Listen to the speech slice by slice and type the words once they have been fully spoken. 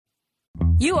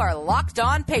You are Locked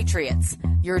On Patriots,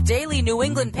 your daily New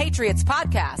England Patriots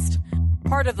podcast.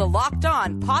 Part of the Locked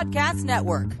On Podcast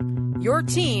Network, your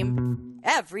team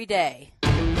every day.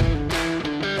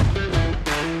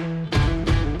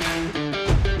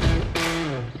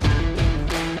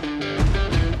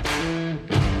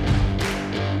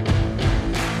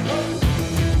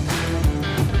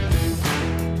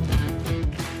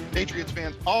 Patriots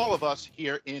fans, all of us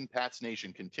here in Pats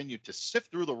Nation continue to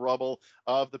sift through the rubble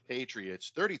of the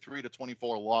Patriots'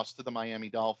 33-24 loss to the Miami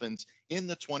Dolphins in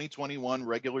the 2021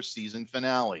 regular season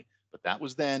finale. But that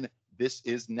was then, this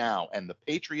is now, and the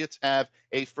Patriots have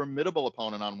a formidable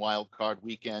opponent on Wild Card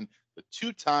Weekend, the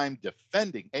two-time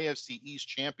defending AFC East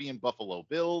champion Buffalo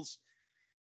Bills.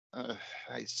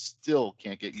 I still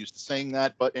can't get used to saying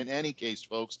that, but in any case,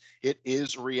 folks, it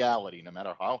is reality, no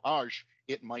matter how harsh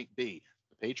it might be.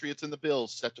 Patriots and the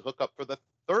Bills set to hook up for the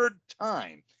third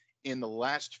time in the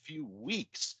last few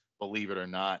weeks, believe it or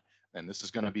not. And this is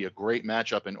going to be a great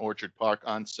matchup in Orchard Park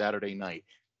on Saturday night.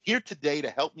 Here today to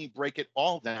help me break it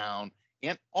all down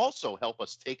and also help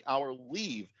us take our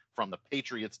leave from the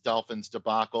Patriots-Dolphins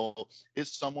debacle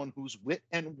is someone whose wit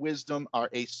and wisdom are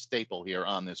a staple here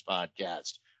on this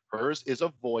podcast. Hers is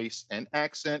a voice, an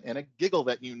accent, and a giggle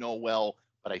that you know well,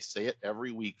 but I say it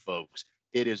every week, folks.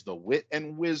 It is the wit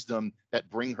and wisdom that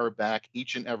bring her back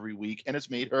each and every week and has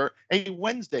made her a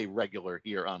Wednesday regular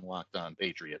here on Locked On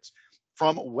Patriots.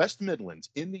 From West Midlands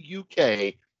in the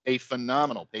UK, a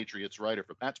phenomenal Patriots writer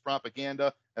for Pat's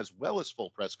Propaganda, as well as Full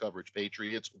Press Coverage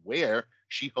Patriots, where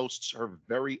she hosts her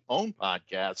very own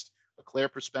podcast, A Claire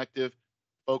Perspective.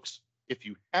 Folks, if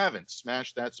you haven't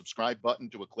smashed that subscribe button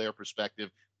to A Claire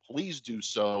Perspective, please do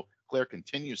so. Claire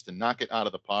continues to knock it out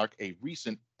of the park. A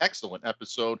recent excellent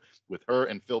episode with her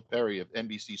and Phil Perry of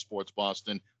NBC Sports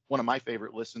Boston, one of my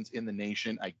favorite listens in the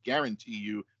nation. I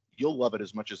guarantee you'll love it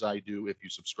as much as I do if you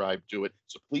subscribe to it.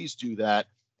 So please do that.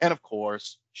 And of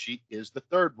course, she is the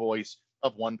third voice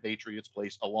of One Patriots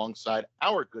Place alongside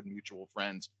our good mutual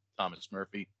friends, Thomas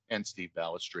Murphy and Steve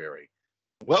Balistrieri.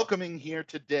 Welcoming here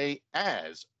today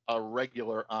as a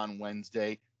regular on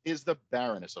Wednesday is the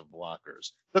Baroness of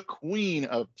Blockers, the Queen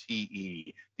of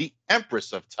TE, the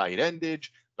Empress of Tight Endage,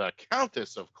 the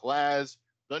Countess of Class,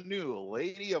 the new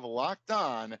Lady of Locked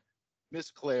On,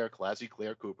 Miss Claire, Classy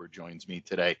Claire Cooper joins me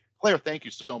today. Claire, thank you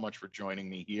so much for joining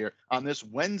me here on this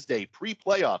Wednesday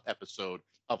pre-playoff episode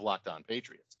of Locked On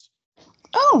Patriots.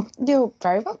 Oh, you're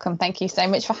very welcome. Thank you so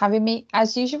much for having me.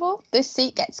 As usual, this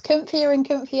seat gets comfier and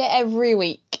comfier every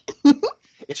week.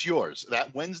 It's yours.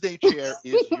 That Wednesday chair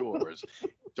is yours.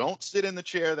 Don't sit in the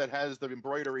chair that has the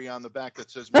embroidery on the back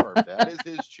that says Murph. That is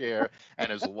his chair.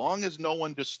 And as long as no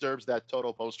one disturbs that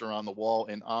Toto poster on the wall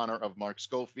in honor of Mark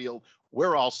Schofield,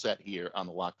 we're all set here on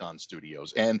the Locked On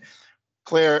Studios. And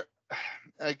Claire,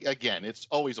 again, it's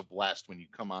always a blast when you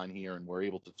come on here and we're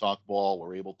able to talk ball.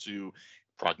 We're able to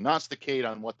prognosticate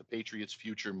on what the Patriots'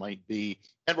 future might be.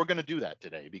 And we're going to do that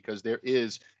today because there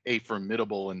is a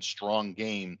formidable and strong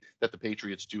game that the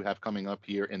Patriots do have coming up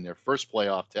here in their first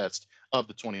playoff test of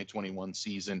the 2021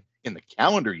 season in the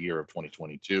calendar year of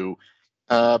 2022.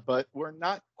 But we're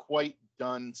not quite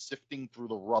done sifting through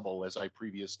the rubble, as I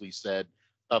previously said,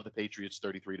 of the Patriots'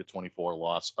 33-24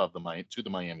 loss to the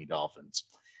Miami Dolphins.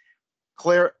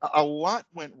 Claire, a lot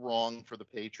went wrong for the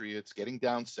Patriots, getting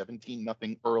down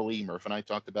 17-0 early. Murph and I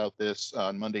talked about this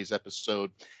on Monday's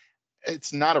episode.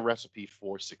 It's not a recipe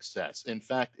for success. In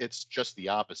fact, it's just the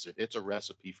opposite. It's a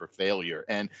recipe for failure.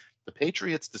 And the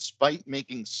Patriots, despite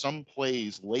making some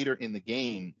plays later in the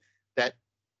game that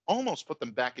almost put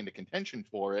them back into contention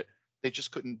for it, they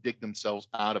just couldn't dig themselves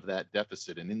out of that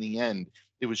deficit. And in the end,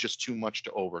 it was just too much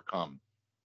to overcome.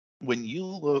 When you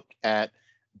look at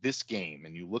this game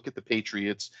and you look at the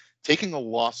Patriots taking a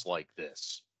loss like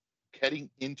this, heading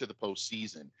into the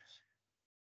postseason,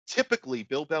 typically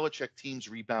Bill Belichick teams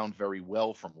rebound very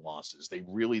well from losses. They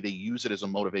use it as a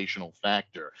motivational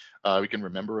factor. We can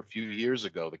remember a few years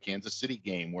ago, the Kansas City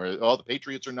game where, the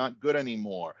Patriots are not good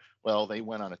anymore. Well, they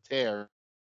went on a tear,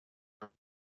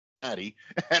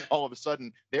 and all of a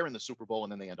sudden they're in the Super Bowl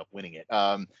and then they end up winning it.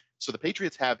 So the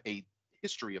Patriots have a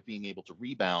history of being able to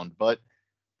rebound, but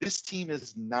this team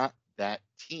is not that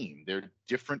team. They're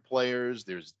different players.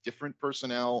 There's different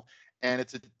personnel, and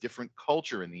it's a different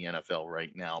culture in the NFL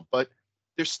right now. But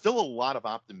there's still a lot of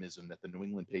optimism that the New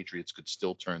England Patriots could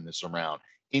still turn this around.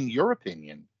 In your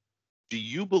opinion, do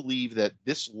you believe that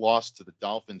this loss to the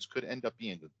Dolphins could end up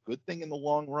being a good thing in the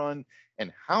long run?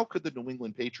 And how could the New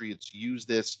England Patriots use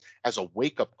this as a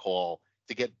wake-up call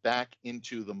to get back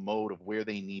into the mode of where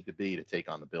they need to be to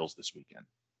take on the Bills this weekend?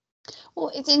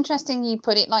 Well, it's interesting you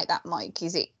put it like that, Mike.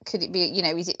 Could it be,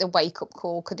 is it the wake up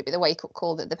call? Could it be the wake up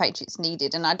call that the Patriots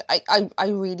needed? And I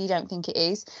really don't think it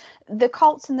is. The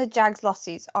Colts and the Jags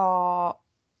losses are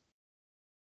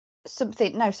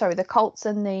something. No, sorry, the Colts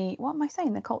and the, what am I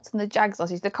saying? The Colts and the Jags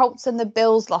losses, the Colts and the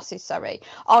Bills losses, sorry,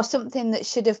 are something that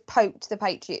should have poked the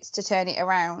Patriots to turn it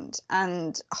around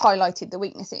and highlighted the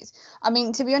weaknesses. I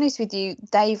mean, to be honest with you,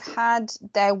 they've had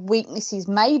their weaknesses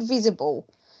made visible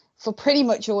for pretty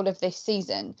much all of this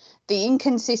season. The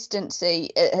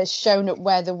inconsistency has shown up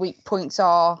where the weak points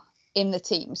are in the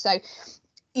team. So,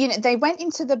 they went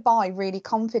into the bye really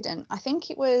confident. I think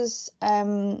it was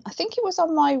on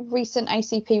my recent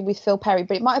ACP with Phil Perry,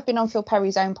 but it might have been on Phil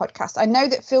Perry's own podcast. I know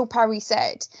that Phil Perry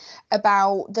said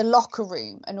about the locker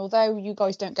room, and although you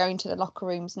guys don't go into the locker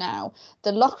rooms now,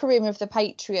 the locker room of the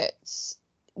Patriots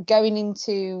going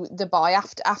into the bye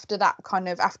after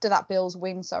that Bills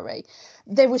win,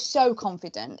 they were so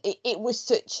confident. It was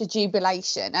such a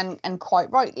jubilation, and quite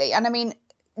rightly. And I mean,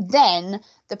 then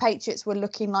the Patriots were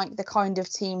looking like the kind of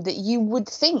team that you would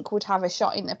think would have a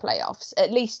shot in the playoffs,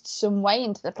 at least some way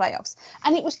into the playoffs.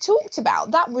 And it was talked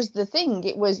about. That was the thing.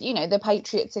 It was, the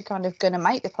Patriots are kind of going to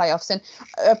make the playoffs, and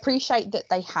I appreciate that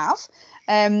they have.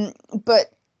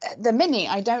 But at the minute,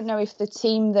 I don't know if the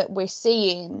team that we're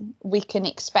seeing, we can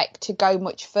expect to go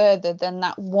much further than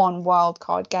that one wild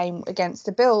card game against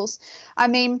the Bills. I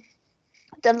mean,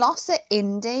 the loss at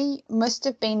Indy must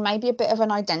have been maybe a bit of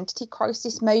an identity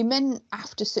crisis moment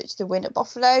after such the win at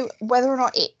Buffalo. Whether or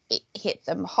not it hit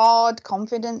them hard,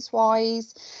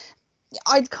 confidence-wise,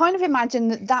 I'd kind of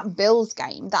imagine that Bills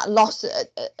game, that loss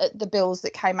at the Bills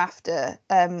that came after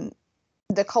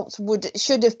the Colts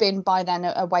should have been by then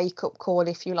a wake-up call,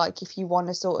 if you like, if you want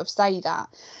to sort of say that.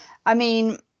 I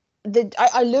mean,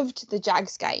 I loved the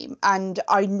Jags game, and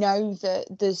I know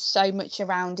that there's so much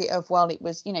around it of, well, it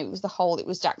was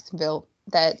Jacksonville.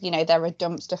 They're a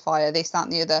dumpster fire, this, that,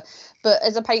 and the other. But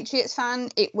as a Patriots fan,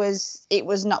 it was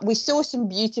not. We saw some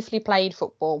beautifully played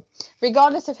football,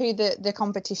 regardless of who the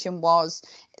competition was,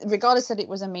 regardless that it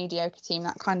was a mediocre team,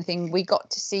 that kind of thing. We got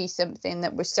to see something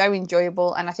that was so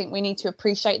enjoyable, and I think we need to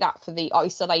appreciate that for the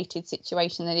isolated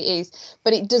situation that it is.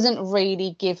 But it doesn't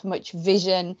really give much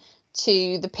vision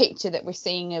to the picture that we're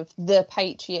seeing of the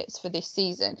Patriots for this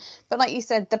season. But like you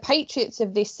said, the Patriots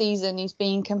of this season is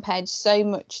being compared so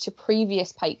much to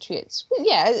previous Patriots. Well,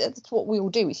 yeah, that's what we all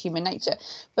do, is human nature.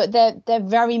 But they're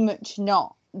very much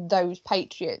not those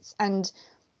Patriots. And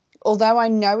although I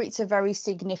know it's a very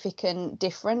significant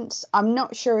difference, I'm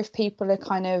not sure if people are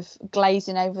kind of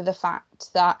glazing over the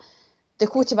fact that the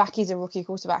quarterback is a rookie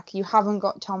quarterback. You haven't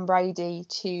got Tom Brady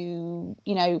to,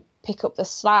 pick up the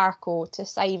slack or to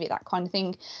save it, that kind of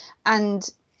thing. And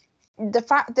the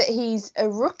fact that he's a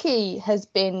rookie has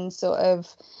been sort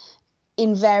of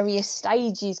in various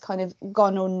stages kind of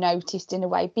gone unnoticed in a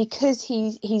way, because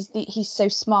he's so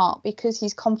smart, because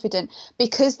he's confident,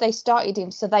 because they started him,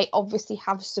 so they obviously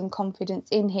have some confidence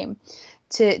in him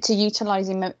to utilize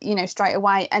him, straight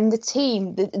away. And the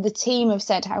team have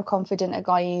said how confident a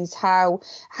guy is, how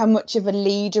much of a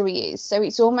leader he is. So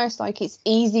it's almost like it's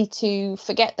easy to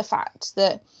forget the fact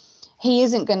that he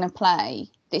isn't going to play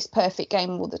this perfect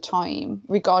game all the time,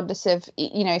 regardless of,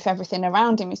 if everything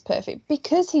around him is perfect,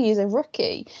 because he is a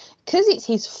rookie, because it's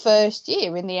his first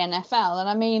year in the NFL. And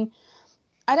I mean,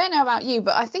 I don't know about you,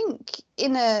 but I think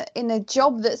in a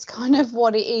job that's kind of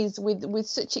what it is, with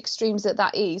such extremes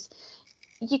that is,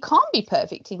 you can't be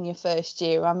perfect in your first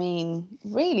year. I mean,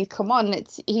 really, come on,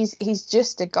 he's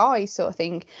just a guy, sort of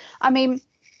thing. I mean,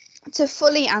 to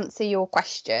fully answer your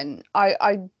question,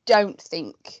 I don't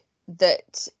think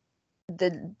that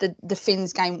the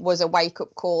Finns game was a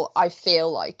wake-up call. I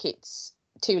feel like it's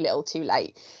too little too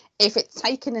late. If it's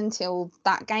taken until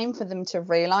that game for them to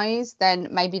realise, then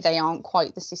maybe they aren't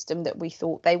quite the system that we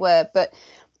thought they were. But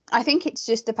I think it's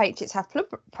just the Patriots have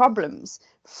problems,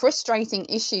 frustrating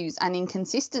issues and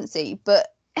inconsistency.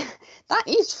 But that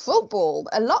is football.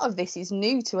 A lot of this is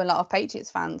new to a lot of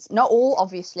Patriots fans. Not all,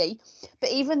 obviously, but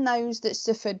even those that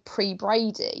suffered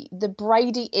pre-Brady. The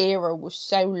Brady era was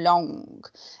so long.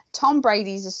 Tom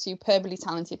Brady's a superbly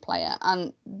talented player,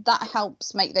 and that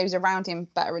helps make those around him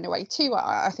better in a way too,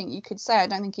 I think you could say. I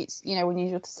don't think it's,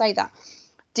 unusual to say that.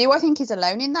 Do I think he's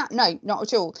alone in that? No, not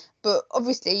at all. But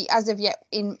obviously, as of yet,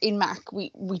 in Mac,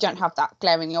 we don't have that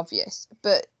glaringly obvious.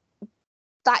 But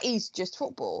that is just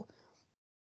football.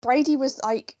 Brady was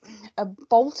like a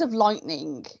bolt of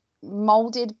lightning,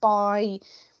 moulded by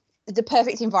the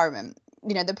perfect environment,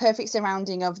 the perfect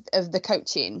surrounding of the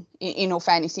coaching, in all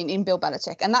fairness, in Bill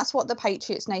Belichick. And that's what the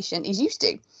Patriots nation is used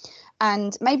to.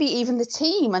 And maybe even the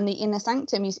team and the inner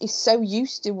sanctum is so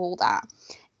used to all that.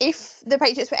 if the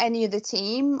Patriots were any other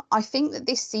team, I think that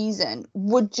this season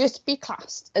would just be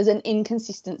classed as an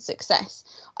inconsistent success.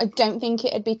 I don't think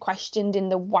it'd be questioned in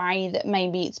the way that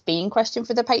maybe it's being questioned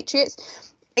for the Patriots.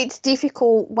 It's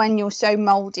difficult when you're so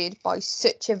moulded by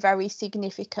such a very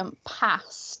significant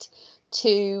past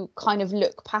to kind of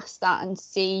look past that and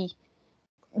see,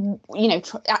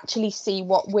 actually see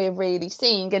what we're really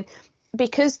seeing. And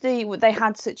because they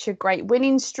had such a great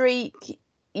winning streak,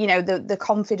 the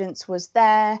confidence was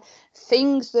there.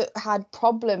 Things that had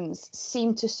problems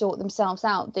seemed to sort themselves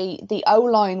out. The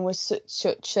O-line was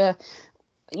such a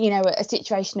a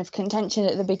situation of contention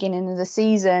at the beginning of the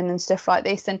season and stuff like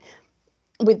this. And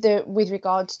with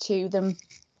regards to them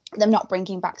not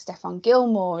bringing back Stephon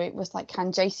Gilmore, it was like,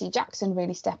 can JC Jackson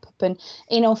really step up? And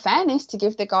in all fairness, to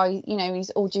give the guy, his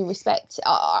all due respect,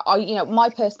 my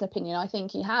personal opinion, I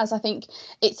think he has. I think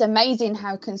it's amazing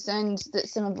how concerned that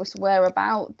some of us were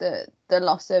about the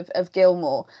loss of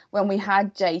Gilmore when we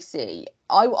had JC.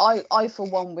 I for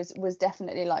one was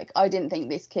definitely I didn't think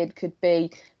this kid could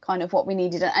be kind of what we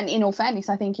needed. And in all fairness,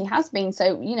 I think he has been.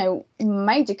 So,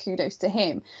 major kudos to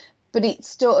him. But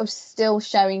it's sort of still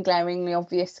showing glaringly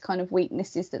obvious kind of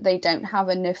weaknesses that they don't have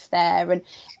enough there.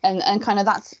 And kind of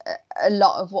that's a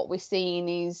lot of what we're seeing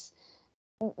is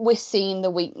we're seeing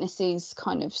the weaknesses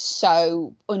kind of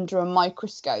so under a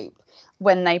microscope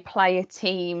when they play a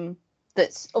team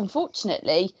that's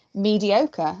unfortunately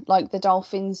mediocre, like the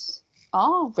Dolphins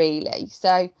are really.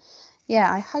 So,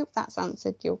 yeah, I hope that's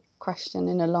answered your question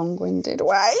in a long-winded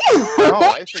way. No,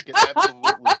 I think it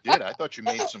absolutely did. I thought you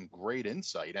made some great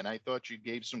insight, and I thought you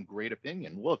gave some great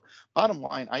opinion. Look, bottom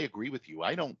line, I agree with you.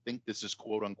 I don't think this is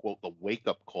quote unquote the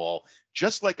wake-up call,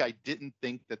 just like I didn't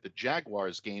think that the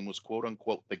Jaguars game was quote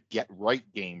unquote the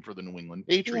get-right game for the New England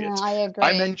Patriots. Yeah, I agree.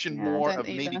 I mentioned more of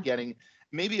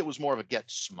maybe it was more of a get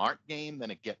smart game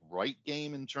than a get right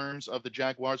game in terms of the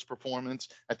Jaguars' performance.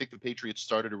 I think the Patriots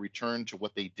started to return to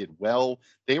what they did well.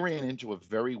 They ran into a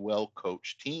very well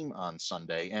coached team on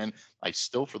Sunday, and I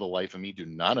still, for the life of me, do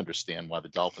not understand why the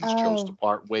Dolphins chose to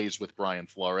part ways with Brian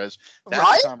Flores.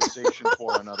 That's a conversation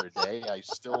for another day. I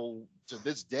still, to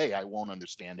this day, I won't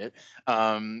understand it.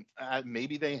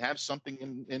 Maybe they have something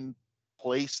in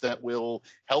place that will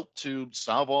help to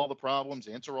solve all the problems,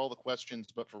 answer all the questions.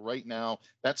 But for right now,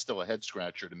 that's still a head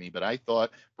scratcher to me. But I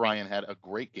thought Brian had a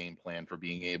great game plan for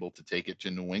being able to take it to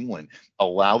New England,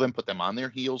 allow them, put them on their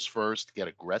heels first, get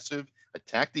aggressive,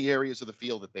 attack the areas of the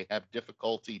field that they have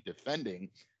difficulty defending.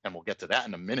 And we'll get to that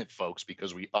in a minute, folks,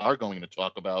 because we are going to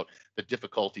talk about the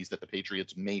difficulties that the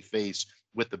Patriots may face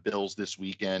with the Bills this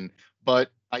weekend.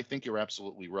 But I think you're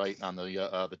absolutely right on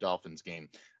the Dolphins game.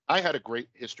 I had a great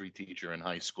history teacher in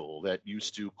high school that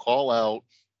used to call out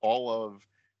all of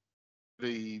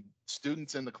the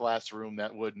students in the classroom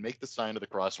that would make the sign of the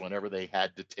cross whenever they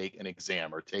had to take an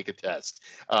exam or take a test.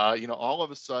 All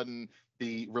of a sudden,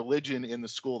 the religion in the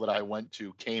school that I went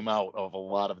to came out of a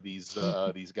lot of these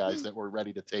guys that were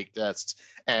ready to take tests.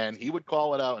 And he would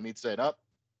call it out and he'd say, "Nope,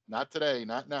 not today,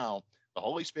 not now. The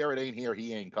Holy Spirit ain't here.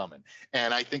 He ain't coming."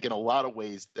 And I think in a lot of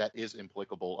ways that is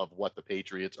implicable of what the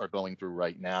Patriots are going through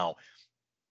right now.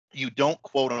 You don't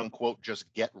quote unquote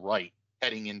just get right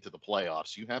heading into the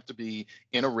playoffs. You have to be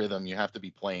in a rhythm. You have to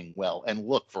be playing well. And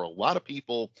look, for a lot of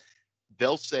people,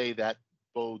 they'll say that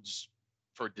bodes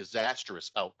for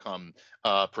disastrous outcome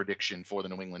prediction for the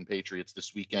New England Patriots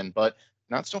this weekend. But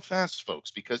not so fast, folks,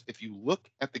 because if you look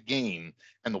at the game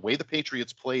and the way the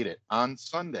Patriots played it on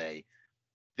Sunday,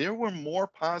 there were more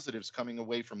positives coming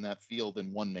away from that field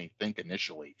than one may think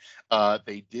initially.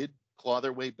 They did claw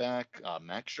their way back.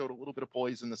 Max showed a little bit of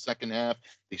poise in the second half.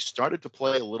 They started to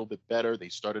play a little bit better. They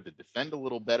started to defend a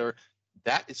little better.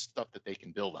 That is stuff that they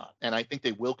can build on. And I think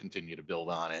they will continue to build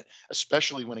on it,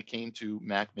 especially when it came to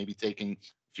Mac maybe taking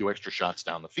a few extra shots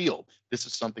down the field. This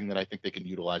is something that I think they can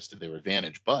utilize to their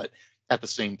advantage. But at the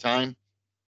same time,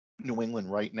 New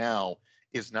England right now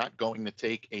is not going to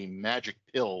take a magic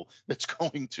pill that's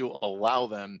going to allow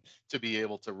them to be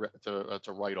able to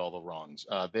right all the wrongs.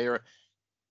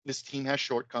 This team has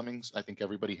shortcomings. I think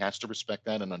everybody has to respect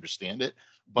that and understand it.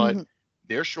 But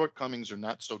their shortcomings are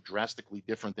not so drastically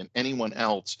different than anyone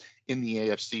else in the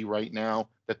AFC right now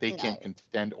that they can't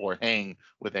contend or hang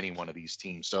with any one of these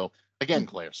teams. So again,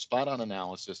 Claire, spot on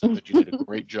analysis. I thought you did a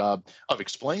great job of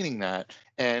explaining that.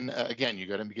 And again, you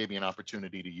gave me an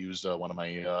opportunity to use one of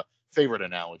my favorite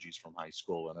analogies from high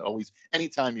school. And always,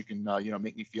 anytime you can,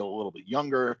 make me feel a little bit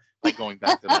younger, like going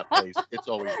back to that place, it's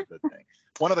always a good thing.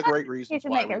 One of the great reasons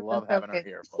why we love having her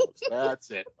here, folks.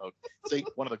 That's it, folks. See,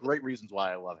 one of the great reasons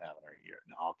why I love having her here.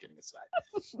 No, all kidding aside.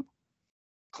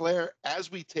 Claire,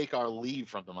 as we take our leave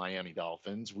from the Miami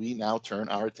Dolphins, we now turn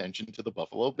our attention to the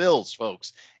Buffalo Bills,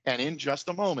 folks. And in just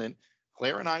a moment,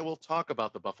 Claire and I will talk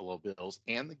about the Buffalo Bills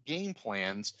and the game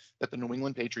plans that the New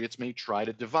England Patriots may try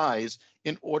to devise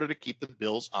in order to keep the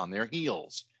Bills on their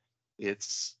heels.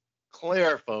 It's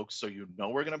Claire, folks, so you know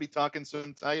we're going to be talking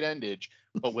some tight endage,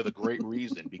 but with a great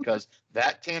reason, because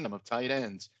that tandem of tight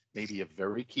ends may be a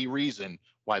very key reason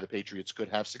why the Patriots could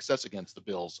have success against the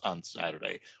Bills on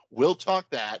Saturday. We'll talk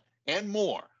that and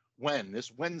more when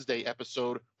this Wednesday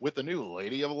episode with the new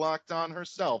lady of Locked On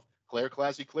herself, Claire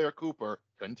Classy Claire Cooper,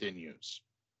 continues.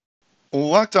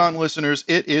 Locked On listeners,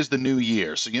 it is the new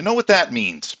year, so you know what that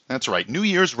means. That's right, New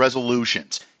Year's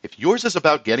resolutions. If yours is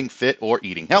about getting fit or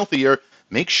eating healthier,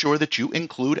 make sure that you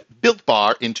include Built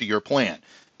Bar into your plan.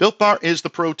 Built Bar is the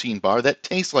protein bar that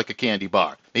tastes like a candy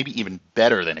bar, maybe even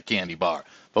better than a candy bar.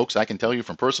 Folks, I can tell you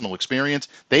from personal experience,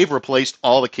 they've replaced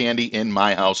all the candy in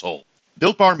my household.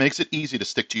 Built Bar makes it easy to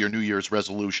stick to your New Year's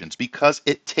resolutions because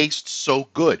it tastes so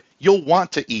good. You'll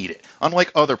want to eat it.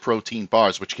 Unlike other protein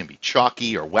bars, which can be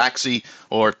chalky or waxy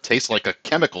or taste like a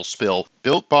chemical spill,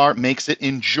 Built Bar makes it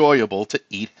enjoyable to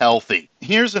eat healthy.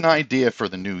 Here's an idea for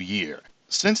the new year.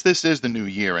 Since this is the new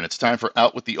year and it's time for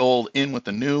out with the old, in with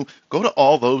the new, go to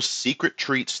all those secret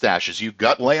treat stashes you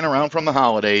got laying around from the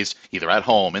holidays, either at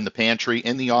home, in the pantry,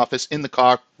 in the office, in the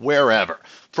car, wherever.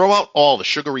 Throw out all the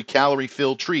sugary,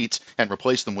 calorie-filled treats and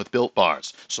replace them with Built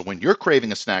Bars. So when you're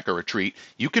craving a snack or a treat,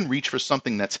 you can reach for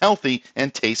something that's healthy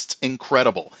and tastes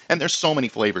incredible. And there's so many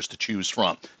flavors to choose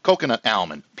from. Coconut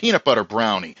almond, peanut butter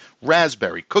brownie,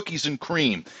 raspberry, cookies and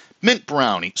cream, mint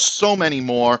brownie, so many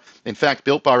more. In fact,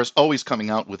 Built Bar is always coming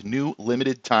out with new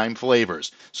limited time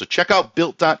flavors. So check out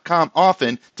Built.com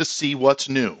often to see what's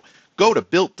new. Go to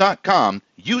Built.com,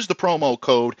 use the promo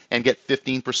code, and get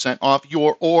 15% off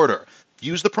your order.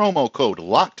 Use the promo code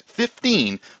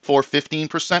LOCKED15 for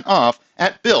 15% off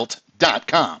at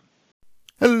Built.com.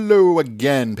 Hello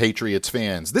again, Patriots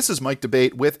fans. This is Mike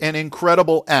Debate with an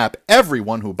incredible app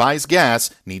everyone who buys gas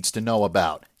needs to know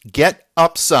about. Get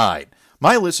Upside.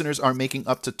 My listeners are making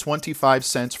up to 25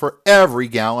 cents for every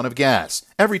gallon of gas,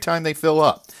 every time they fill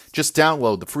up. Just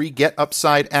download the free Get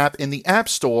Upside app in the App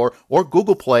Store or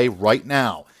Google Play right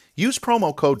now. Use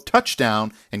promo code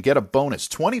TOUCHDOWN and get a bonus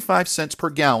 25 cents per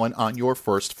gallon on your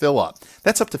first fill-up.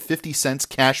 That's up to 50 cents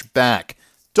cash back.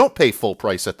 Don't pay full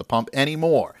price at the pump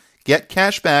anymore. Get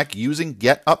cash back using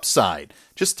Get Upside.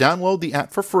 Just download the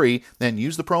app for free, then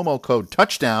use the promo code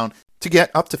TOUCHDOWN to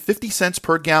get up to 50 cents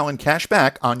per gallon cash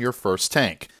back on your first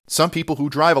tank. Some people who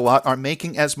drive a lot are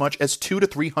making as much as $200 to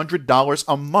 $300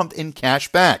 a month in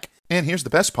cash back. And here's the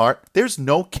best part, there's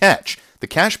no catch. The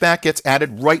cash back gets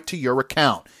added right to your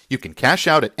account. You can cash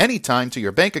out at any time to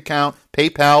your bank account,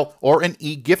 PayPal, or an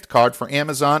e-gift card for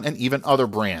Amazon and even other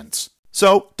brands.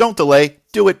 So don't delay,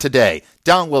 do it today.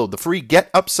 Download the free Get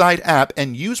Upside app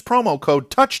and use promo code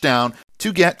TOUCHDOWN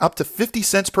to get up to 50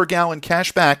 cents per gallon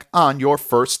cash back on your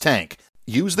first tank.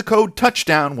 Use the code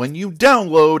TOUCHDOWN when you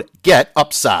download Get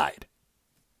Upside.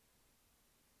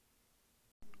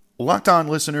 Locked On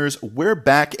listeners, we're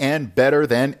back and better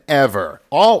than ever.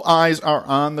 All eyes are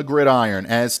on the gridiron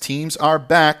as teams are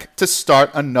back to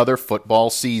start another football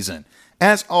season.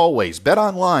 As always,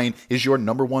 BetOnline is your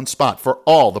number one spot for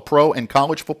all the pro and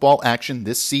college football action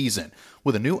this season.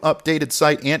 With a new updated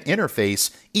site and interface,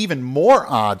 even more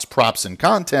odds, props, and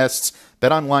contests,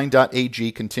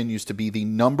 BetOnline.ag continues to be the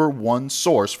number one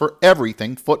source for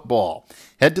everything football.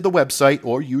 Head to the website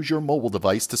or use your mobile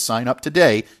device to sign up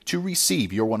today to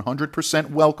receive your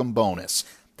 100% welcome bonus.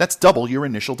 That's double your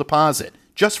initial deposit,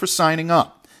 just for signing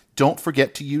up. Don't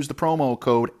forget to use the promo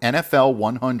code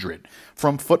NFL100.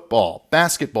 From football,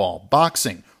 basketball,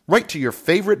 boxing, right to your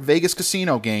favorite Vegas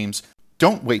casino games,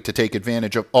 don't wait to take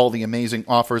advantage of all the amazing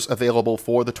offers available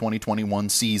for the 2021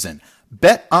 season.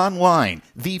 Bet online,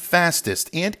 the fastest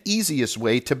and easiest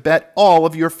way to bet all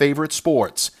of your favorite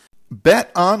sports.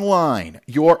 Bet online,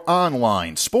 your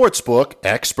online sportsbook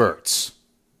experts.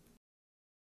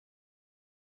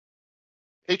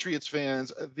 Patriots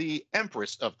fans, the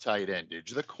empress of tight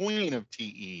endage, the queen of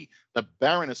TE, the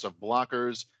baroness of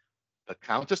blockers, the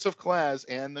countess of class,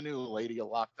 and the new lady of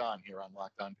Locked On here on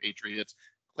Locked On Patriots.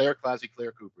 Claire Classy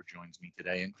Claire Cooper joins me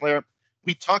today. And Claire,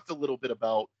 we talked a little bit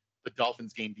about the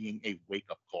Dolphins game being a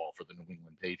wake-up call for the New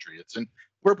England Patriots. And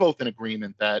we're both in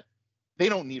agreement that they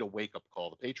don't need a wake-up call.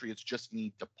 The Patriots just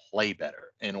need to play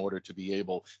better in order to be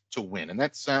able to win. And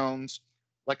that sounds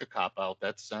like a cop-out.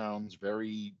 That sounds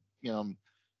very,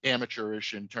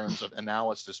 amateurish in terms of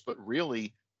analysis, but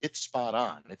really it's spot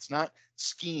on. It's not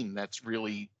scheme that's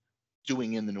really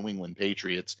doing in the New England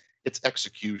Patriots. It's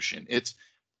execution. It's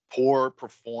poor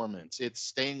performance. It's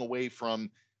staying away from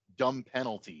dumb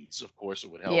penalties. Of course,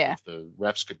 it would help if the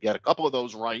refs could get a couple of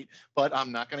those right, but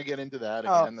I'm not going to get into that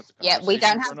again. That's a conversation we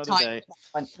don't for have another time. day.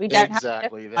 We don't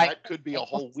exactly. That could be a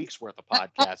whole week's worth of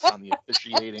podcasts on the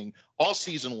officiating all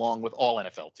season long with all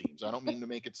NFL teams. I don't mean to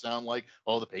make it sound like,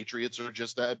 the Patriots are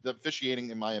just that. The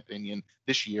officiating, in my opinion,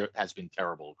 this year has been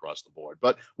terrible across the board,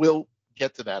 but we'll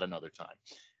get to that another time.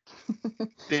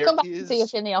 Come back and see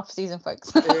us in the off season,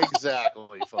 folks.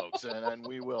 Exactly, folks, and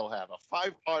we will have a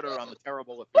 5-parter on the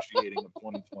terrible officiating of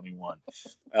 2021.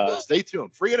 Stay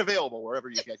tuned, free and available wherever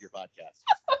you get your podcasts.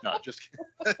 No, just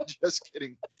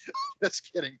kidding,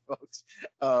 folks.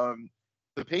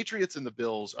 The Patriots and the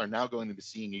Bills are now going to be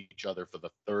seeing each other for the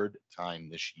third time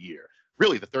this year.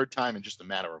 Really, the third time in just a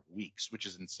matter of weeks, which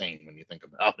is insane when you think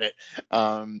about it.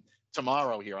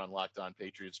 Tomorrow here on Locked On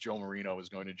Patriots, Joe Marino is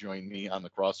going to join me on the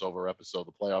crossover episode,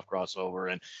 the playoff crossover.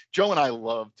 And Joe and I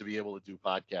love to be able to do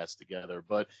podcasts together,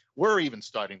 but we're even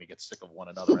starting to get sick of one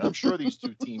another. And I'm sure these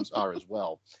two teams are as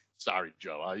well. Sorry,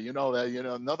 Joe.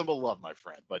 Nothing but love, my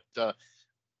friend. But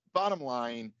bottom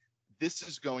line, this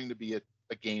is going to be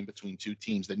a game between two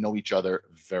teams that know each other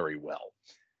very well.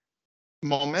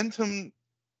 Momentum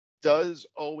does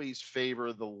always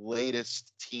favor the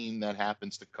latest team that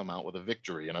happens to come out with a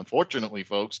victory. And unfortunately,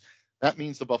 folks, that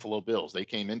means the Buffalo Bills. They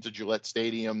came into Gillette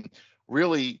Stadium,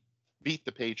 really beat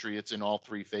the Patriots in all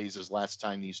three phases last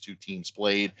time these two teams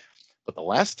played. But the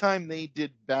last time they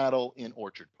did battle in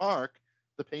Orchard Park,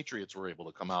 the Patriots were able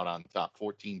to come out on top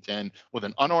 14-10 with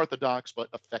an unorthodox but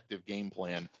effective game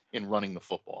plan in running the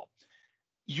football.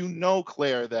 You know,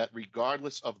 Claire, that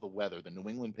regardless of the weather, the New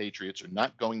England Patriots are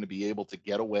not going to be able to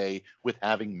get away with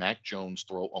having Mac Jones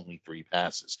throw only 3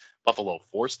 passes. Buffalo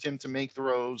forced him to make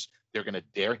throws. They're going to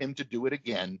dare him to do it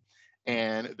again.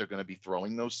 And they're going to be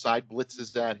throwing those side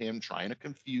blitzes at him, trying to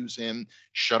confuse him,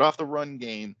 shut off the run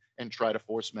game, and try to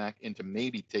force Mac into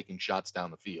maybe taking shots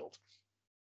down the field.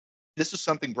 This is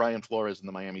something Brian Flores and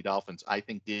the Miami Dolphins, I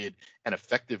think, did an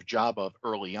effective job of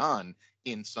early on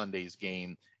in Sunday's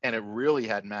game, and it really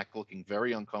had Mac looking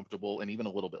very uncomfortable and even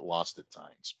a little bit lost at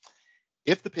times.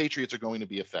 If the Patriots are going to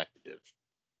be effective,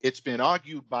 it's been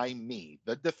argued by me,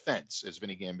 the defense, as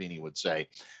Vinny Gambini would say,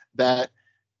 that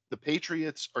the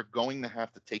Patriots are going to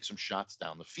have to take some shots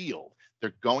down the field.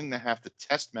 They're going to have to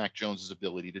test Mac Jones's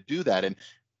ability to do that. And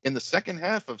in the second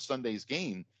half of Sunday's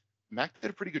game, Mac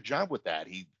did a pretty good job with that.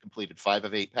 He completed 5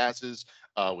 of 8 passes,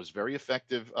 was very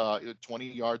effective, 20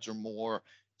 yards or more.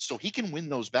 So he can win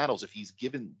those battles if he's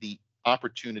given the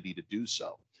opportunity to do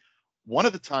so. One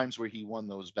of the times where he won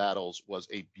those battles was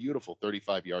a beautiful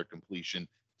 35-yard completion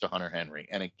to Hunter Henry.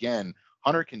 And again,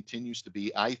 Hunter continues to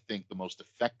be, I think, the most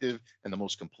effective and the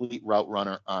most complete route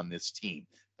runner on this team.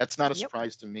 That's not a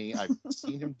surprise to me. I've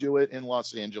seen him do it in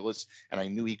Los Angeles, and I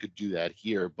knew he could do that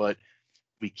here. But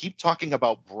we keep talking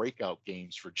about breakout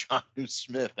games for Jonnu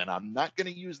Smith, and I'm not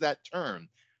going to use that term.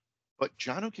 But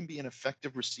Jonnu can be an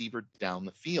effective receiver down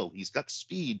the field. He's got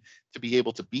speed to be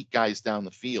able to beat guys down the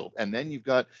field. And then you've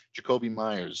got Jacoby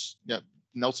Myers,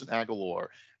 Nelson Aguilar,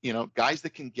 guys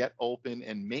that can get open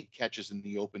and make catches in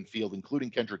the open field, including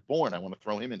Kendrick Bourne. I want to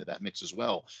throw him into that mix as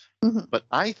well. Mm-hmm. But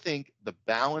I think the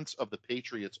balance of the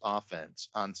Patriots offense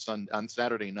on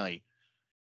Saturday night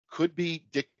could be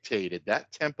dictated.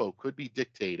 That tempo could be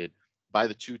dictated by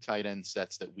the 2 tight end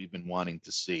sets that we've been wanting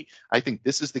to see. I think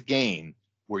this is the game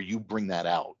where you bring that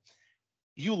out.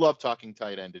 You love talking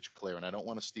tight endage, Claire, and I don't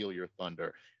want to steal your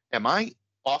thunder. Am I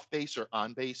off base or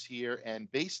on base here? And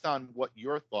based on what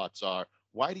your thoughts are,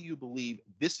 why do you believe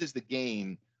this is the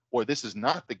game, or this is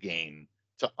not the game,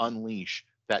 to unleash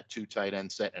that 2 tight end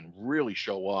set and really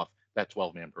show off that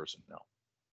 12-man personnel?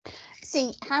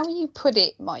 See, how you put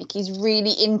it, Mike, is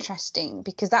really interesting,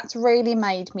 because that's really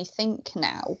made me think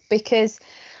now. Because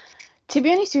to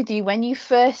be honest with you, when you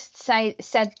first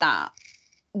said that,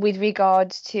 with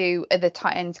regards to the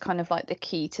tight ends, kind of like the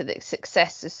key to the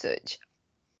success as such,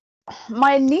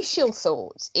 my initial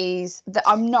thoughts is that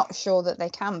I'm not sure that they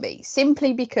can be,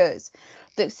 simply because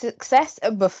the success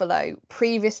at Buffalo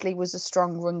previously was a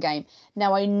strong run game.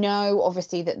 Now, I know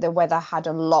obviously that the weather had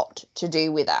a lot to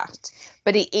do with that,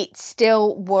 but it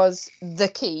still was the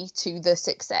key to the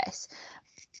success.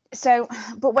 So,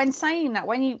 but when saying that,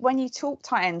 when you talk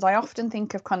tight ends, I often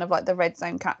think of kind of like the red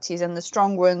zone catches and the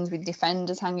strong runs with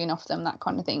defenders hanging off them, that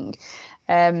kind of thing.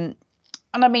 And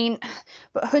I mean,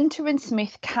 but Hunter and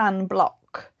Smith can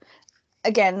block.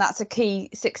 Again, that's a key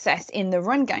success in the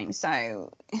run game.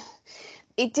 So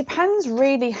it depends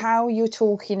really how you're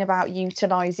talking about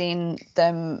utilizing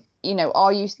them.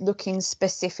 Are you looking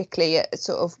specifically at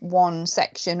sort of one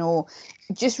section, or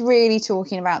just really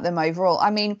talking about them overall?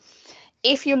 I mean,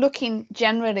 if you're looking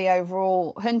generally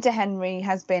overall, Hunter Henry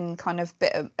has been kind of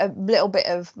a little bit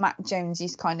of Mac Jones.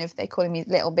 He's kind of, they call him a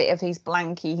little bit of his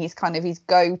blankie. He's kind of his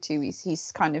go-to.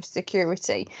 He's kind of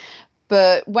security.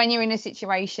 But when you're in a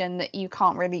situation that you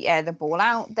can't really air the ball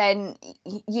out, then,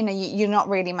 you know, you're not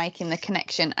really making the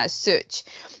connection as such.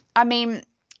 I mean,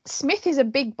 Smith is a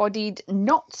big-bodied,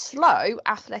 not slow,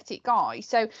 athletic guy.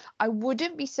 So I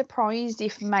wouldn't be surprised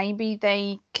if maybe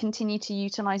they continue to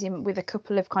utilise him with a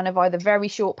couple of kind of either very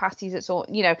short passes that's all,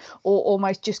 you know, or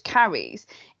almost just carries,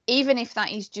 even if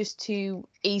that is just to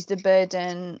ease the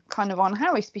burden kind of on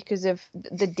Harris because of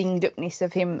the dinged-upness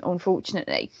of him,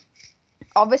 unfortunately.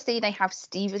 Obviously, they have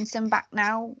Stevenson back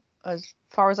now, as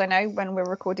far as I know, when we're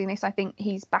recording this. I think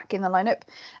he's back in the lineup.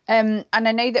 And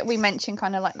I know that we mentioned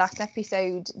kind of like last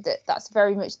episode that's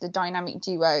very much the dynamic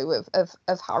duo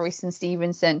of Harris and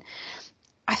Stevenson.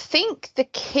 I think the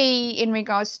key in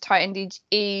regards to tight endage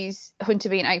is Hunter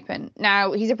being open.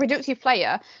 Now, he's a productive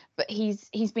player, but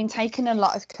he's been taking a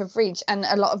lot of coverage and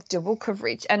a lot of double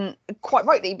coverage, and quite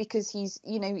rightly, because he's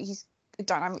a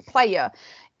dynamic player.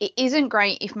 It isn't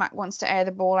great if Mac wants to air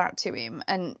the ball out to him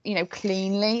and, you know,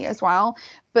 cleanly as well.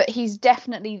 But he's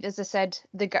definitely, as I said,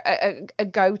 a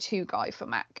go-to guy for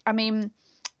Mac. I mean,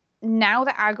 now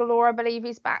that Aguilar, I believe,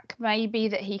 is back, maybe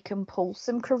that he can pull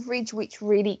some coverage, which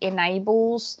really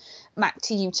enables Mac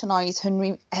to utilise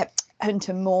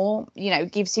Hunter more, you know,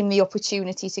 gives him the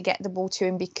opportunity to get the ball to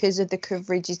him because of the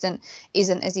coverage isn't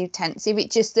as intensive.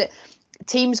 It's just that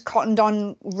teams cottoned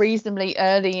on reasonably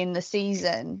early in the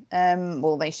season,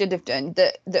 well, they should have done,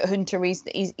 that Hunter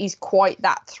is quite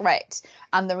that threat,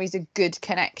 and there is a good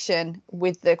connection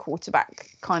with the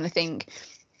quarterback kind of thing.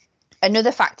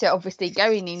 Another factor, obviously,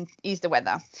 going in is the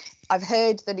weather. I've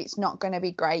heard that it's not going to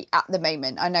be great at the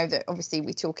moment. I know that obviously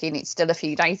we're talking, it's still a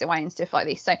few days away and stuff like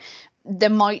this. So there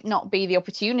might not be the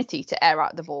opportunity to air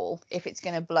out the ball if it's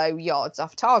going to blow yards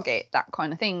off target, that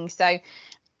kind of thing. So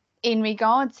in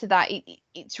regards to that,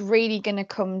 it's really going to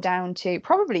come down to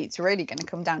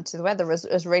the weather,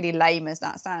 as really lame as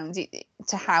that sounds,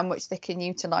 to how much they can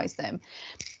utilise them.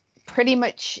 Pretty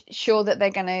much sure that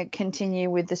they're going to continue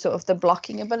with the sort of the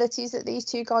blocking abilities that these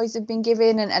two guys have been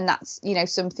given, and that's, you know,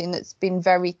 something that's been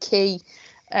very key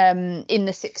in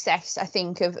the success, I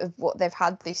think, of what they've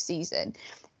had this season.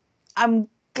 I'm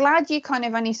glad you kind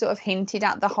of only sort of hinted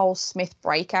at the whole Smith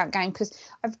breakout game, because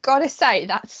I've got to say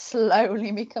that's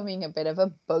slowly becoming a bit of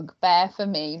a bugbear for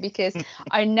me, because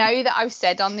I know that I've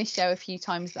said on this show a few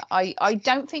times that I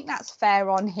don't think that's fair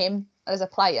on him as a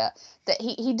player, that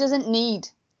he doesn't need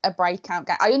a breakout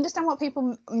game. I understand what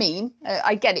people mean.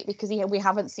 I get it, because we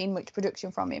haven't seen much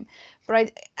production from him.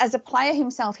 But as a player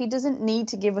himself, he doesn't need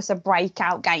to give us a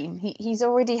breakout game. He's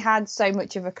already had so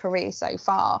much of a career so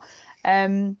far.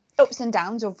 Ups and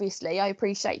downs, obviously, I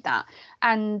appreciate that.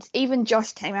 And even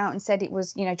Josh came out and said it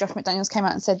was, you know, Josh McDaniels came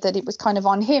out and said that it was kind of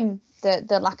on him,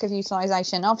 the lack of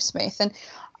utilisation of Smith. And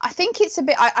I think it's a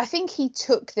bit, I think he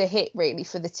took the hit really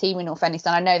for the team, in all fairness.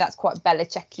 And I know that's quite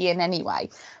Belichickian anyway.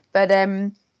 But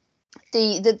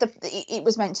it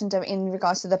was mentioned in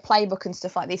regards to the playbook and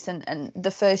stuff like this, and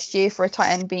the first year for a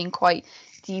tight end being quite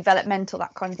developmental,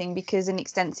 that kind of thing, because an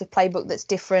extensive playbook that's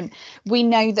different. We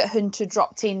know that Hunter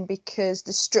dropped in because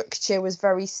the structure was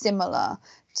very similar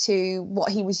to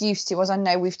what he was used to, as I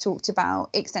know we've talked about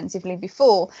extensively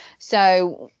before.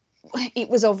 So it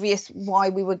was obvious why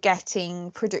we were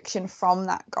getting production from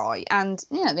that guy, and,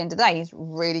 you know, at the end of the day, he's a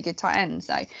really good tight end.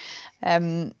 So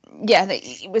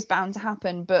it was bound to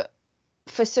happen. But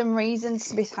for some reason,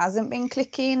 Smith hasn't been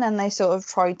clicking, and they sort of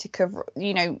tried to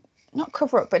not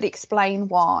cover up, but explain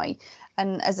why.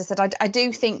 And as I said, I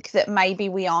do think that maybe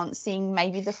we aren't seeing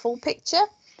maybe the full picture.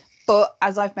 But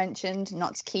as I've mentioned,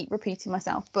 not to keep repeating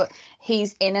myself, but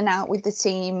he's in and out with the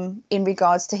team in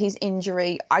regards to his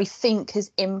injury, I think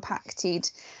has impacted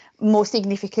more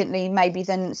significantly maybe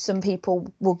than some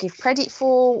people will give credit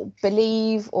for,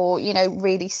 believe, or, you know,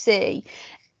 really see.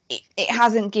 It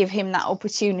hasn't given him that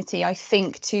opportunity, I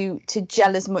think, to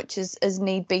gel as much as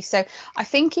need be. So I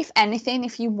think, if anything,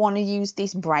 if you want to use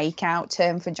this breakout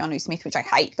term for Jonnu Smith, which I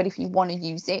hate, but if you want to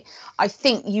use it, I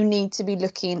think you need to be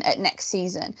looking at next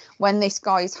season, when this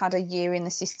guy's had a year in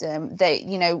the system, that,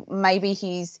 you know, maybe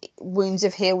his wounds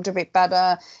have healed a bit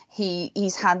better.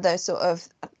 He's had the sort of,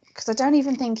 because I don't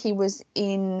even think he was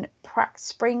in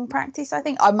spring practice. I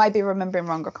think I might be remembering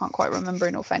wrong. I can't quite remember,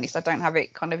 in all fairness. I don't have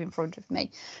it kind of in front of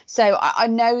me. So I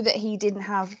know that he didn't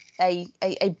have a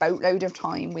boatload of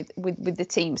time with the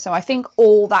team. So I think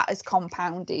all that has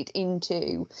compounded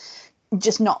into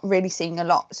just not really seeing a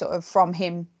lot sort of from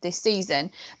him this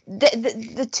season.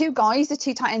 The two guys, the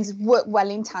two tight ends, work well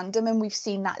in tandem, and we've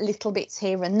seen that little bits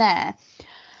here and there.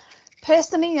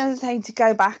 Personally, I was saying to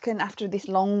go back and after this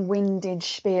long-winded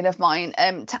spiel of mine,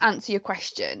 to answer your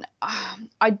question,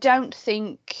 I don't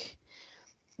think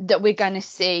that we're going to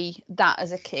see that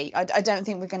as a key. I don't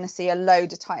think we're going to see a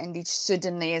load of tight endage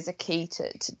suddenly as a key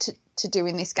to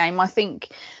doing this game. I think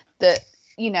that,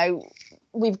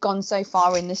 we've gone so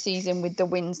far in the season with the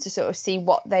wins to sort of see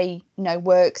what they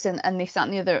works and this, that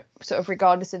and the other, sort of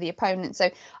regardless of the opponent. So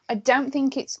I don't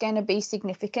think it's going to be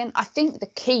significant. I think the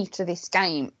key to this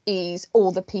game is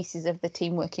all the pieces of the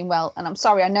team working well. And I'm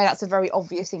sorry, I know that's a very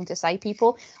obvious thing to say,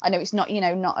 people. I know it's not,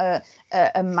 not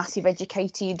a massive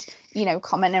educated,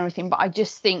 comment and everything, but I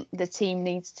just think the team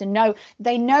needs to know.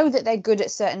 They know that they're good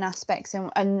at certain aspects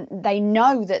and they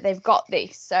know that they've got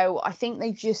this. So I think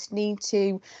they just need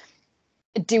to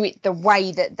do it the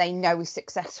way that they know is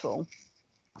successful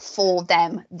for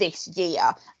them this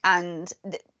year, and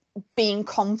being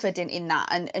confident in that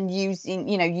and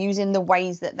using the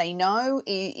ways that they know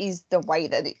is the way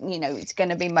that it's going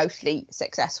to be mostly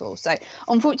successful. So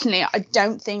unfortunately, I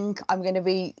don't think I'm going to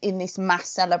be in this mass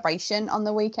celebration on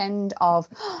the weekend of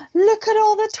look at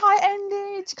all the tight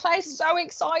endage. Clay's so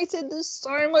excited, there's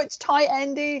so much tight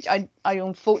endage. I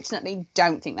unfortunately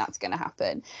don't think that's going to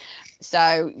happen.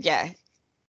 So yeah,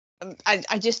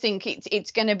 I just think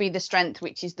it's going to be the strength,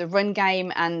 which is the run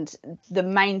game, and the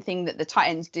main thing that the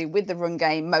Titans do with the run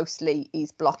game mostly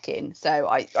is blocking. So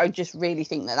I just really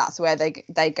think that that's where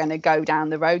they're going to go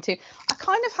down the road to. I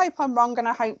kind of hope I'm wrong, and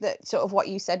I hope that sort of what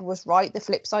you said was right, the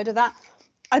flip side of that.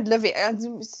 I'd love it.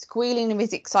 I'm squealing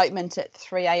with excitement at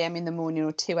 3 a.m. in the morning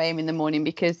or 2 a.m. in the morning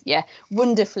because, yeah,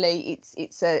 wonderfully,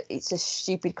 it's a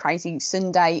stupid, crazy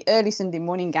early Sunday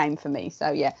morning game for me.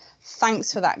 So, yeah,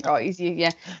 thanks for that, guys.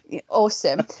 You're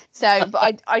awesome. So,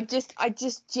 but I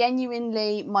just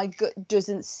genuinely, my gut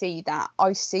doesn't see that.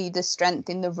 I see the strength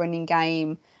in the running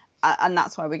game, and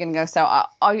that's why we're going to go. So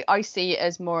I see it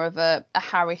as more of a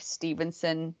Harris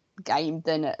Stevenson game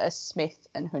than a Smith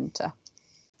and Hunter.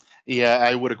 Yeah,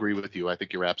 I would agree with you. I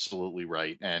think you're absolutely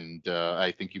right. And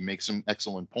I think you make some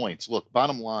excellent points. Look,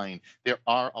 bottom line, there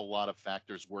are a lot of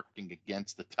factors working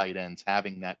against the tight ends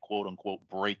having that quote unquote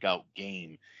breakout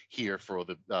game here for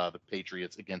the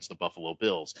Patriots against the Buffalo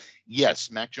Bills.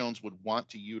 Yes, Mac Jones would want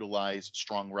to utilize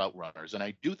strong route runners. And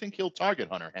I do think he'll target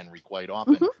Hunter Henry quite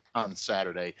often on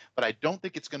Saturday. But I don't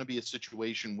think it's going to be a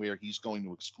situation where he's going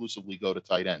to exclusively go to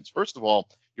tight ends. First of all,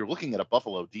 you're looking at a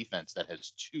Buffalo defense that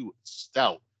has two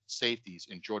stout safeties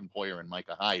in Jordan Poyer and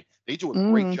Micah Hyde. They do a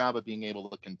great job of being able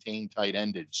to contain tight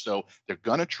endage. So they're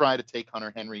going to try to take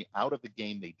Hunter Henry out of the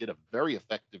game. They did a very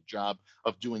effective job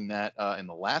of doing that in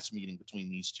the last meeting between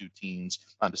these two teams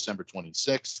on December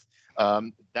 26th.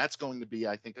 That's going to be,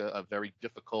 I think, a very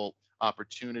difficult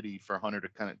opportunity for Hunter to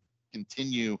kind of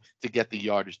continue to get the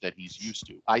yardage that he's used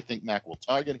to. I think Mac will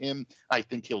target him. I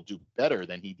think he'll do better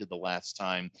than he did the last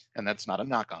time. And that's not a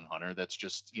knock on Hunter. That's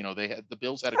just, the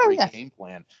Bills had a great game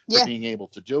plan for being able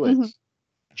to do it.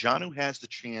 Jonnu has the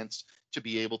chance to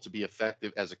be able to be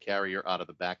effective as a carrier out of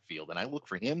the backfield. And I look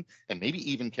for him and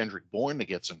maybe even Kendrick Bourne to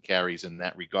get some carries in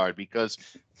that regard, because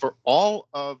for all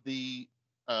of the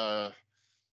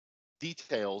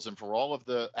details and for all of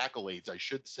the accolades, I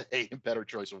should say, better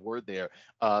choice of word there,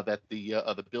 that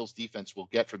the Bills defense will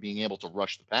get for being able to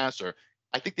rush the passer,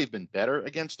 I think they've been better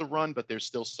against the run, but they're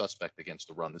still suspect against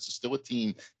the run. This is still a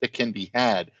team that can be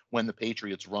had when the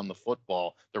Patriots run the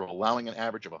football. They're allowing an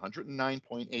average of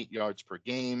 109.8 yards per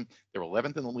game. They're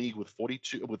 11th in the league with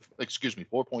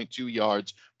 4.2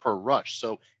 yards per rush.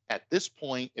 So at this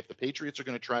point, if the Patriots are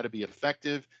going to try to be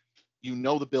effective,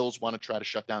 the Bills want to try to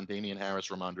shut down Damian Harris,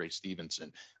 Ramondre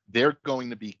Stevenson. They're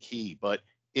going to be key. But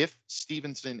if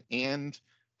Stevenson and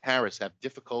Harris have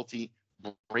difficulty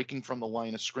breaking from the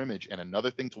line of scrimmage, and another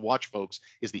thing to watch, folks,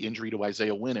 is the injury to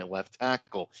Isaiah Wynn at left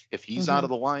tackle. If he's out of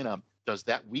the lineup, does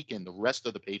that weaken the rest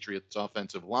of the Patriots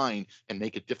offensive line and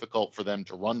make it difficult for them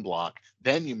to run block?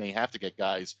 Then you may have to get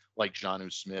guys like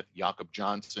Jonnu Smith, Jakob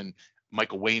Johnson,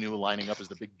 Michael Wainu lining up as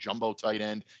the big jumbo tight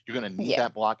end. You're going to need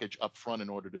that blockage up front in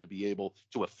order to be able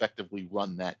to effectively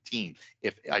run that team.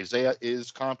 If Isaiah is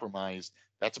compromised,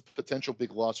 that's a potential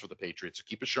big loss for the Patriots. So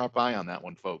keep a sharp eye on that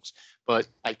one, folks. But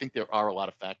I think there are a lot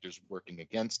of factors working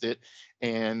against it.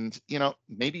 And,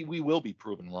 maybe we will be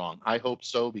proven wrong. I hope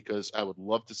so, because I would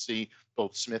love to see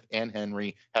both Smith and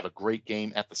Henry have a great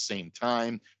game at the same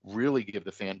time, really give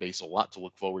the fan base a lot to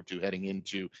look forward to heading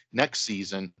into next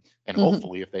season. And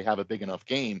hopefully, if they have a big enough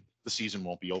game, the season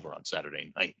won't be over on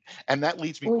Saturday night. And that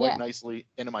leads me quite nicely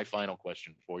into my final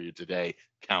question for you today,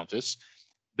 Countess.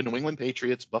 The New England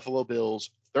Patriots, Buffalo Bills,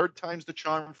 third time's the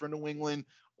charm for New England,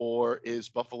 or is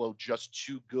Buffalo just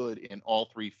too good in all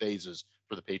three phases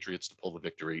for the Patriots to pull the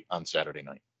victory on Saturday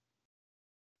night?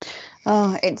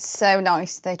 Oh, it's so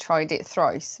nice. They tried it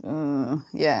thrice.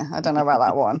 Yeah, I don't know about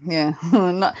that one. Yeah,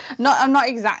 I'm not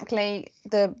exactly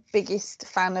the biggest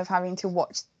fan of having to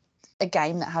watch a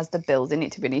game that has the Bills in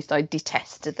it. To be honest, I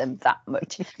detested them that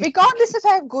much, regardless of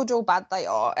how good or bad they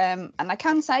are. And I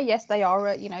can say yes, they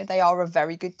are. They are a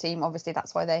very good team. Obviously,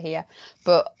 that's why they're here.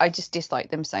 But I just dislike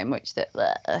them so much that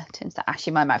turns to ash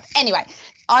in my mouth. Anyway,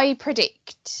 I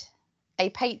predict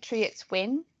a Patriots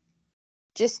win.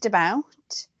 Just about.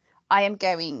 I am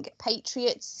going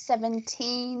Patriots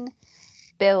 17,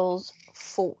 Bills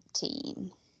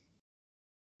 14.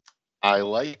 I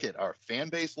like it. Our fan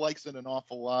base likes it an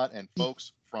awful lot. And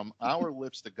folks, from our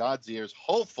lips to God's ears,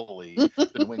 hopefully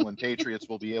the New England Patriots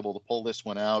will be able to pull this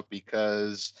one out,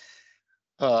 because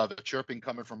the chirping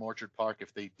coming from Orchard Park,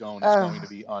 if they don't, is going to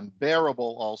be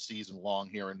unbearable all season long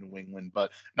here in New England.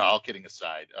 But no, all kidding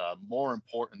aside, more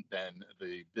important than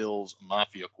the Bills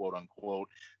Mafia, quote unquote,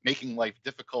 making life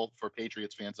difficult for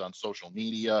Patriots fans on social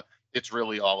media, it's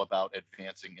really all about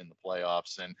advancing in the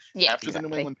playoffs. And after the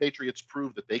New England Patriots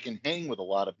prove that they can hang with a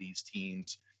lot of these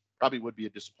teams, probably would be a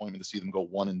disappointment to see them go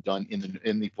one and done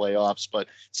in the playoffs, but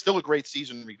still a great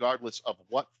season regardless of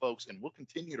what, folks. And we'll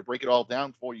continue to break it all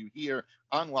down for you here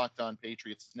on Locked On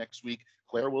Patriots next week.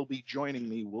 Claire will be joining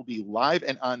me. We'll be live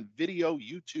and on video.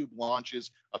 YouTube launches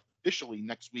officially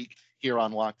next week here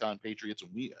on Locked On Patriots,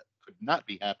 and we could not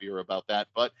be happier about that.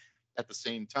 But at the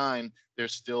same time,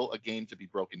 there's still a game to be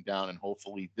broken down, and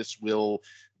hopefully this will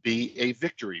be a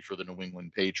victory for the New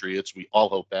England Patriots. We all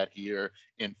hope that here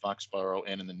in Foxborough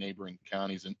and in the neighboring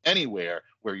counties and anywhere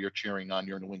where you're cheering on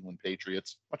your New England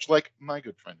Patriots, much like my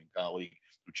good friend and colleague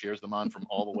who cheers them on from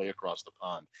all the way across the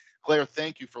pond. Claire,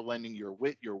 thank you for lending your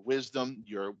wit, your wisdom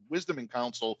and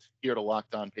counsel here to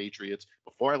Locked On Patriots.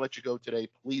 Before I let you go today,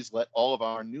 please let all of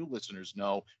our new listeners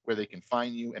know where they can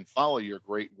find you and follow your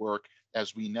great work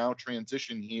as we now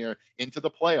transition here into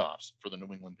the playoffs for the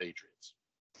New England Patriots.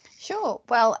 Sure.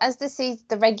 Well, as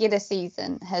the regular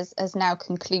season has now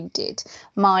concluded,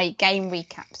 my game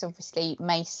recaps obviously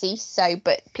may cease.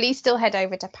 But please still head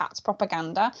over to Pat's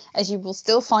Propaganda, as you will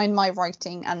still find my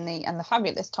writing and the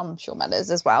fabulous Tom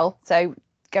Shawmellers as well. So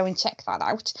go and check that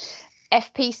out.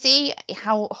 FPC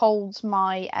holds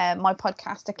my my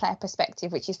podcast, A Claire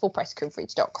Perspective, which is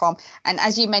fullpresscoverage.com. And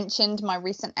as you mentioned, my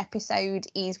recent episode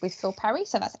is with Phil Perry.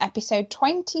 So that's episode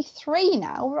 23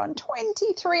 now. We're on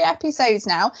 23 episodes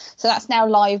now. So that's now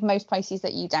live most places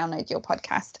that you download your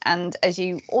podcast. And as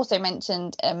you also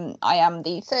mentioned, I am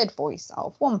the third voice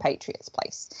of One Patriots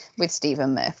Place with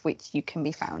Stephen Murph, which you can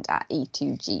be found at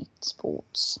E2G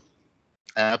Sports.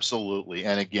 Absolutely.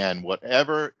 And again,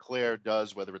 whatever Claire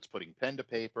does, whether it's putting pen to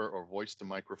paper or voice to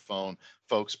microphone,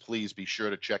 folks, please be sure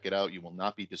to check it out. You will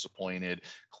not be disappointed.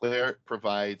 Claire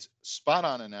provides spot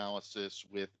on analysis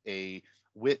with a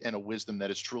wit and a wisdom that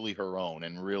is truly her own.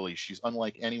 And really, she's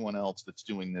unlike anyone else that's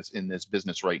doing this in this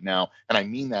business right now. And I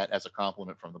mean that as a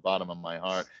compliment from the bottom of my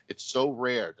heart. It's so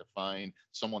rare to find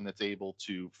someone that's able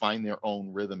to find their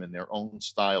own rhythm and their own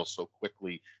style so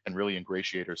quickly and really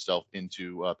ingratiate herself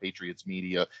into Patriots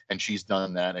media. And she's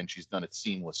done that, and she's done it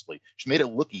seamlessly. She made it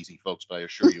look easy, folks, but I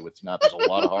assure you it's not. There's a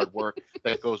lot of hard work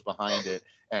that goes behind it.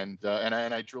 And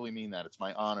I truly mean that. It's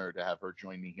my honor to have her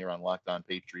join me here on Locked On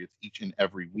Patriots each and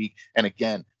every week. And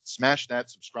again, smash that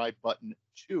subscribe button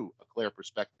to A Claire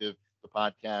Perspective, the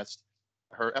podcast.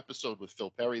 Her episode with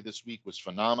Phil Perry this week was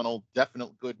phenomenal.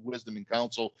 Definite good wisdom and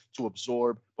counsel to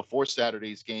absorb before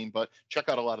Saturday's game. But check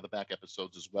out a lot of the back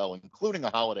episodes as well, including a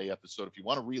holiday episode. If you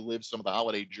want to relive some of the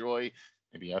holiday joy,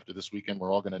 maybe after this weekend, we're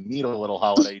all going to need a little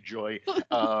holiday joy.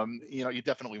 You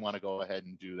definitely want to go ahead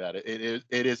and do that.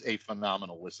 It is a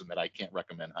phenomenal listen that I can't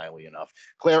recommend highly enough.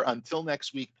 Claire, until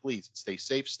next week, please stay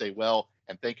safe, stay well,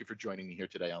 and thank you for joining me here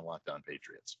today on Locked On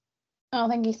Patriots. Oh,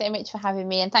 thank you so much for having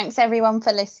me, and thanks everyone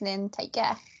for listening. Take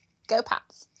care. Go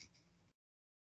Pats.